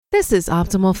This is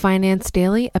Optimal Finance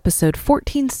Daily, episode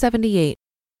 1478,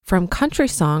 From Country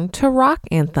Song to Rock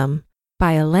Anthem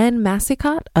by Helene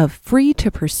Massicotte of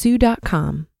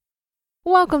freetopursue.com.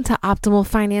 Welcome to Optimal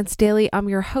Finance Daily. I'm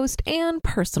your host and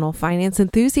personal finance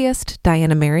enthusiast,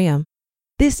 Diana Merriam.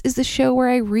 This is the show where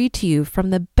I read to you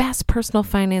from the best personal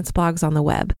finance blogs on the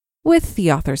web, with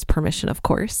the author's permission, of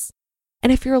course.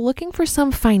 And if you're looking for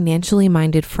some financially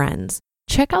minded friends,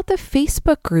 check out the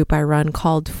Facebook group I run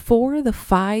called For the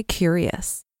Fi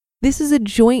Curious. This is a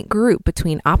joint group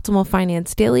between Optimal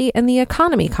Finance Daily and the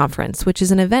Economy Conference, which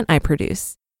is an event I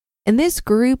produce. In this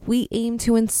group, we aim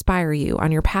to inspire you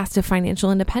on your path to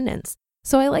financial independence.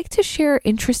 So I like to share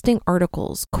interesting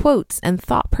articles, quotes, and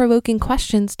thought-provoking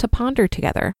questions to ponder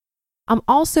together. I'm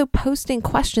also posting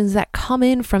questions that come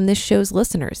in from this show's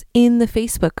listeners in the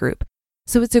Facebook group.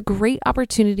 So it's a great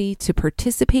opportunity to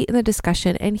participate in the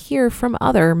discussion and hear from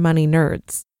other money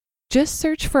nerds. Just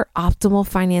search for Optimal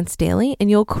Finance Daily and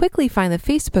you'll quickly find the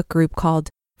Facebook group called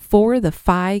For the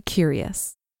Fi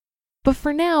Curious. But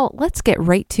for now, let's get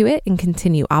right to it and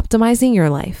continue optimizing your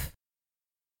life.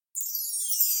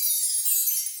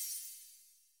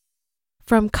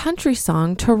 From Country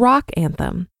Song to Rock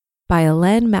Anthem by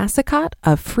Helene Massicotte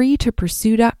of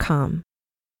freetopursue.com.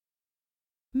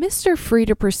 Mr. Free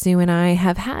to Pursue and I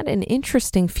have had an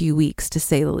interesting few weeks, to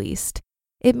say the least.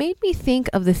 It made me think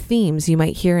of the themes you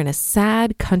might hear in a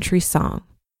sad country song.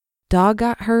 Dog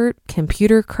got hurt,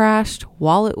 computer crashed,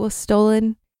 wallet was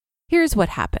stolen. Here's what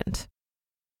happened.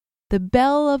 The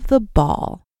belle of the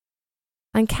ball.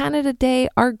 On Canada Day,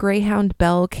 our greyhound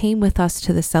Belle came with us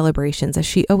to the celebrations, as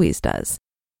she always does.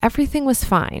 Everything was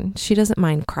fine. She doesn't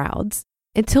mind crowds.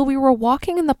 Until we were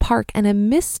walking in the park and a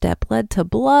misstep led to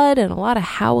blood and a lot of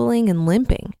howling and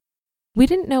limping. We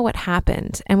didn't know what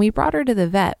happened, and we brought her to the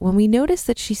vet when we noticed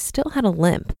that she still had a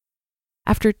limp.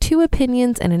 After 2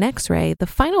 opinions and an x-ray, the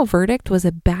final verdict was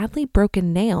a badly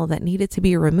broken nail that needed to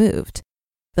be removed.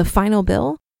 The final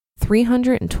bill?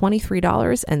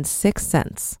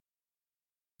 $323.06.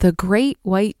 The Great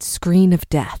White Screen of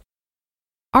Death.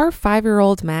 Our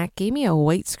 5-year-old Mac gave me a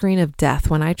white screen of death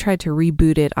when I tried to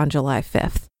reboot it on July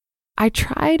 5th. I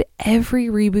tried every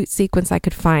reboot sequence I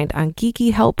could find on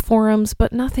geeky help forums,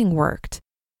 but nothing worked.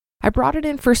 I brought it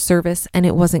in for service and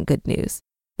it wasn't good news.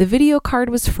 The video card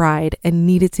was fried and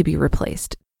needed to be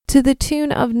replaced, to the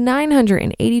tune of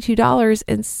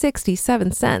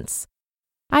 $982.67.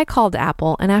 I called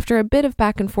Apple, and after a bit of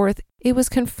back and forth, it was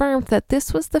confirmed that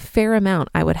this was the fair amount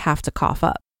I would have to cough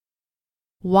up.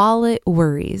 Wallet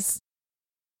worries.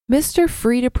 Mr.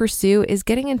 Free to Pursue is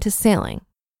getting into sailing.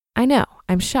 I know,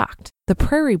 I'm shocked. The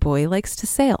prairie boy likes to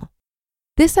sail.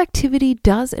 This activity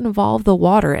does involve the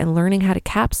water and learning how to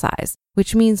capsize,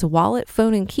 which means wallet,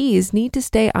 phone, and keys need to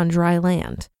stay on dry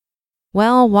land.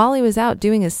 Well, while he was out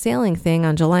doing his sailing thing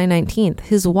on July 19th,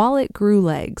 his wallet grew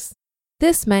legs.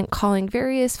 This meant calling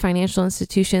various financial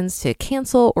institutions to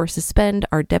cancel or suspend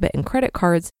our debit and credit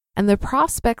cards, and the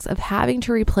prospects of having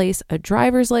to replace a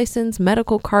driver's license,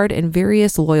 medical card, and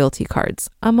various loyalty cards,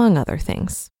 among other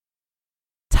things.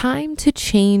 Time to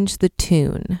change the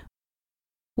tune.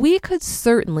 We could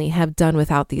certainly have done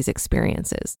without these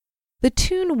experiences. The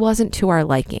tune wasn't to our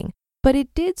liking, but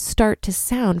it did start to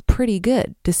sound pretty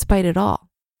good despite it all.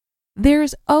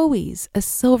 There's always a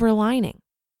silver lining.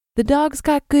 The dog's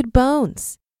got good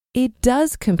bones. It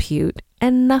does compute,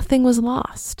 and nothing was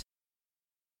lost.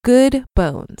 Good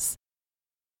bones.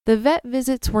 The vet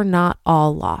visits were not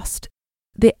all lost.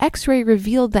 The x-ray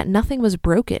revealed that nothing was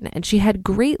broken and she had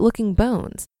great-looking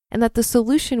bones, and that the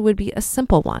solution would be a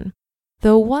simple one,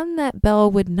 though one that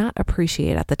Belle would not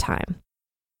appreciate at the time.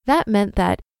 That meant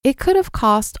that it could have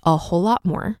cost a whole lot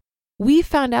more. We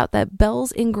found out that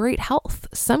Belle's in great health.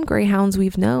 Some greyhounds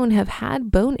we've known have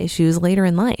had bone issues later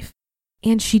in life,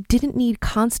 and she didn't need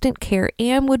constant care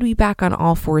and would be back on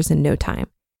all fours in no time.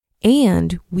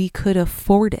 And we could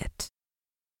afford it.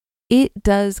 It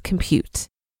does compute.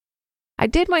 I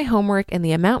did my homework, and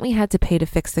the amount we had to pay to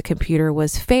fix the computer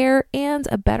was fair and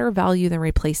a better value than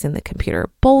replacing the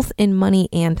computer, both in money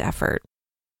and effort.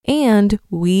 And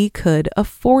we could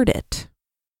afford it.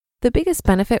 The biggest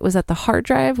benefit was that the hard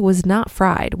drive was not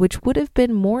fried, which would have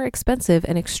been more expensive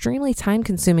and extremely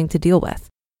time-consuming to deal with.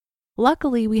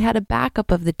 Luckily, we had a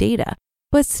backup of the data,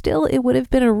 but still it would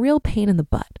have been a real pain in the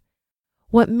butt.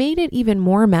 What made it even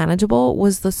more manageable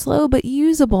was the slow but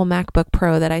usable MacBook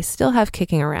Pro that I still have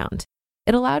kicking around.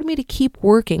 It allowed me to keep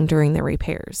working during the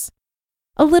repairs.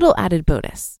 A little added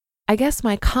bonus. I guess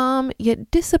my calm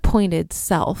yet disappointed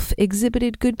self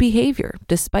exhibited good behavior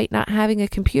despite not having a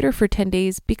computer for 10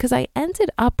 days because I ended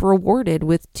up rewarded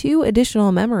with 2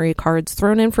 additional memory cards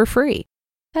thrown in for free.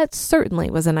 That certainly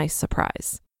was a nice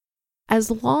surprise. As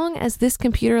long as this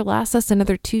computer lasts us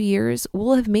another 2 years,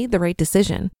 we'll have made the right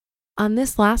decision. On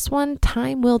this last one,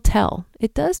 time will tell.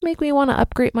 It does make me want to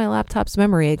upgrade my laptop's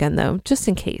memory again though, just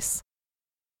in case.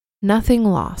 Nothing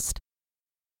lost.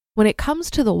 When it comes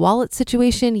to the wallet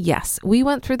situation, yes, we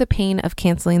went through the pain of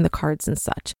canceling the cards and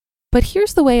such. But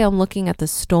here's the way I'm looking at the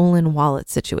stolen wallet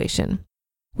situation.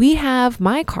 We have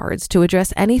my cards to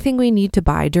address anything we need to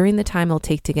buy during the time it'll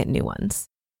take to get new ones.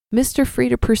 Mr. Free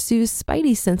to Pursue's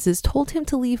spidey senses told him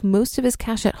to leave most of his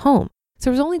cash at home, so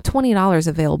there was only $20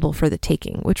 available for the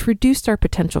taking, which reduced our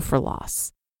potential for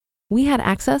loss. We had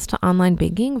access to online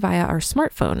banking via our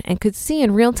smartphone and could see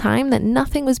in real time that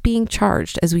nothing was being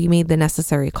charged as we made the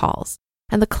necessary calls.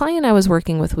 And the client I was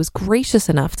working with was gracious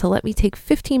enough to let me take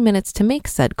 15 minutes to make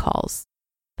said calls.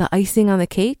 The icing on the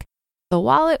cake? The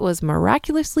wallet was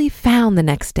miraculously found the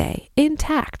next day,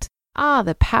 intact. Ah,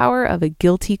 the power of a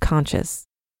guilty conscience.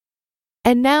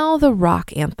 And now the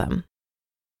rock anthem.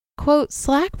 Quote,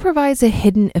 Slack provides a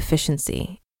hidden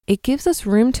efficiency. It gives us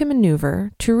room to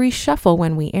maneuver, to reshuffle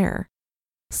when we err.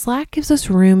 Slack gives us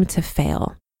room to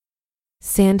fail.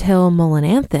 Sandhill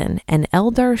Mullenanthan and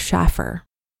Eldar Schaffer.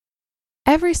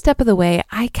 Every step of the way,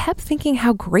 I kept thinking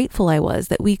how grateful I was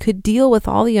that we could deal with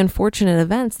all the unfortunate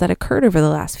events that occurred over the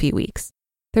last few weeks.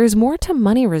 There's more to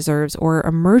money reserves or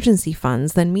emergency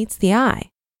funds than meets the eye.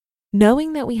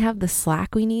 Knowing that we have the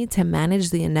slack we need to manage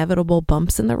the inevitable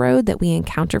bumps in the road that we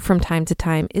encounter from time to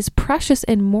time is precious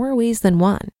in more ways than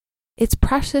one. It's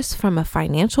precious from a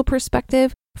financial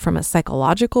perspective, from a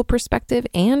psychological perspective,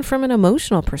 and from an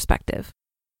emotional perspective.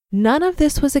 None of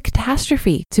this was a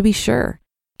catastrophe, to be sure,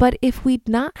 but if we'd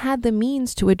not had the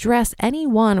means to address any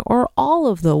one or all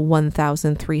of the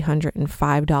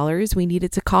 $1,305 we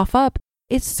needed to cough up,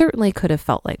 it certainly could have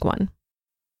felt like one.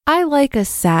 I like a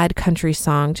sad country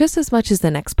song just as much as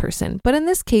the next person, but in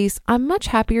this case, I'm much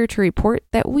happier to report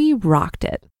that we rocked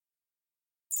it.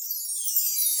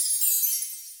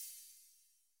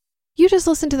 You just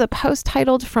listened to the post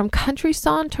titled From Country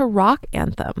Song to Rock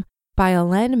Anthem by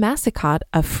Helene Massicotte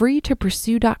of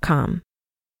freetopursue.com.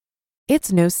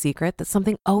 It's no secret that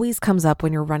something always comes up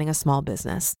when you're running a small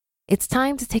business. It's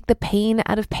time to take the pain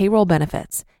out of payroll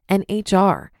benefits and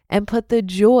HR and put the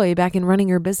joy back in running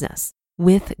your business.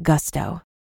 With Gusto.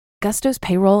 Gusto's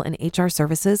payroll and HR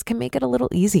services can make it a little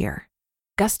easier.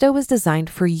 Gusto was designed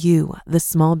for you, the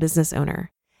small business owner.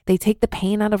 They take the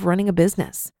pain out of running a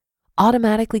business,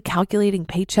 automatically calculating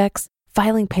paychecks,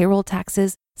 filing payroll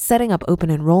taxes, setting up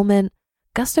open enrollment.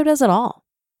 Gusto does it all.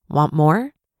 Want more?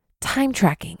 Time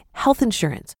tracking, health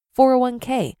insurance,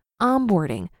 401k,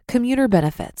 onboarding, commuter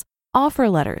benefits, offer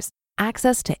letters,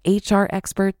 access to HR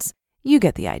experts. You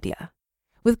get the idea.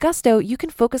 With Gusto, you can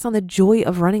focus on the joy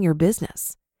of running your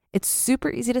business. It's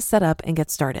super easy to set up and get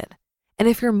started. And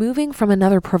if you're moving from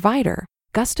another provider,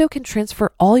 Gusto can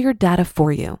transfer all your data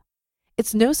for you.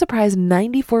 It's no surprise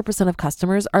 94% of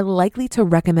customers are likely to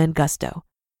recommend Gusto.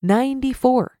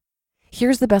 94.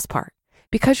 Here's the best part.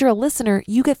 Because you're a listener,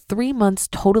 you get 3 months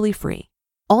totally free.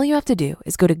 All you have to do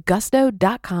is go to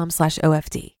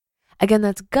gusto.com/OFD. Again,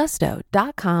 that's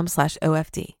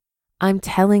gusto.com/OFD. I'm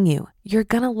telling you, you're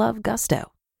gonna love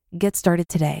Gusto. Get started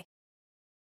today.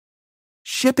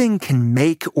 Shipping can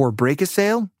make or break a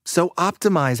sale, so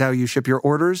optimize how you ship your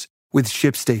orders with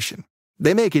ShipStation.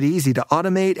 They make it easy to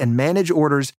automate and manage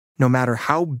orders no matter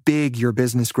how big your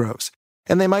business grows.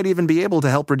 And they might even be able to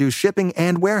help reduce shipping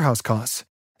and warehouse costs.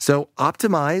 So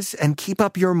optimize and keep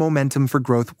up your momentum for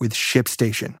growth with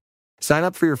ShipStation. Sign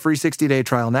up for your free 60-day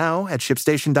trial now at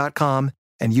ShipStation.com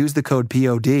and use the code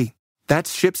POD.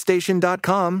 That's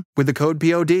ShipStation.com with the code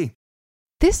POD.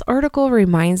 This article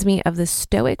reminds me of the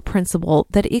Stoic principle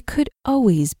that it could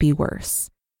always be worse.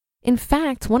 In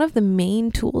fact, one of the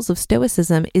main tools of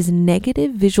Stoicism is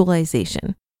negative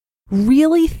visualization.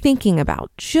 Really thinking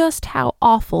about just how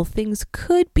awful things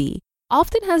could be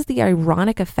often has the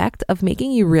ironic effect of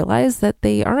making you realize that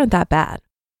they aren't that bad.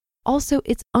 Also,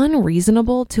 it's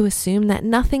unreasonable to assume that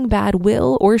nothing bad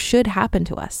will or should happen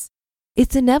to us.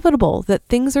 It's inevitable that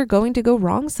things are going to go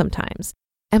wrong sometimes,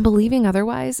 and believing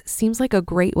otherwise seems like a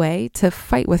great way to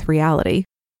fight with reality.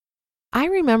 I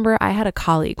remember I had a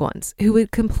colleague once who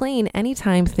would complain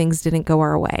anytime things didn't go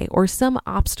our way or some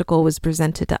obstacle was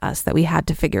presented to us that we had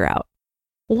to figure out.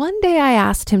 One day I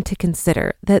asked him to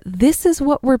consider that this is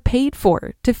what we're paid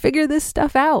for, to figure this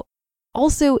stuff out.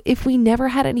 Also, if we never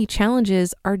had any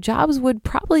challenges, our jobs would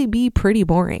probably be pretty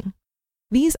boring.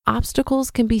 These obstacles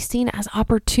can be seen as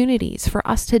opportunities for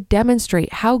us to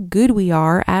demonstrate how good we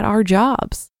are at our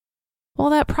jobs.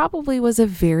 While that probably was a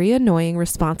very annoying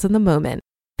response in the moment,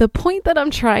 the point that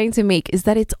I'm trying to make is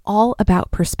that it's all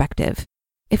about perspective.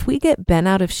 If we get bent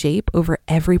out of shape over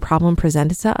every problem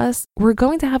presented to us, we're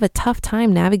going to have a tough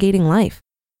time navigating life,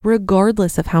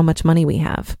 regardless of how much money we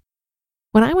have.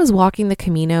 When I was walking the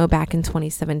Camino back in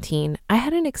 2017, I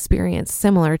had an experience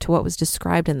similar to what was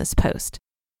described in this post.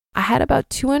 I had about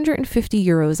 250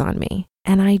 euros on me,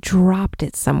 and I dropped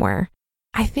it somewhere.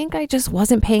 I think I just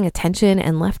wasn't paying attention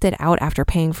and left it out after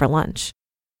paying for lunch.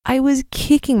 I was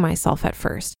kicking myself at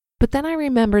first, but then I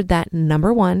remembered that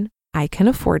number one, I can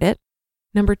afford it.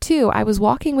 Number two, I was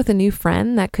walking with a new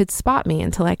friend that could spot me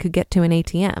until I could get to an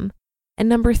ATM. And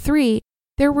number three,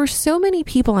 there were so many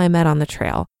people I met on the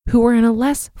trail who were in a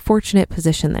less fortunate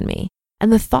position than me.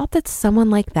 And the thought that someone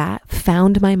like that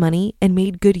found my money and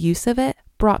made good use of it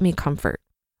brought me comfort.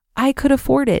 I could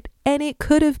afford it, and it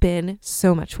could have been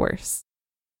so much worse.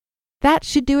 That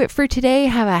should do it for today.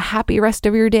 Have a happy rest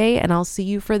of your day, and I'll see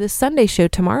you for the Sunday show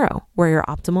tomorrow, where your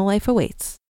optimal life awaits.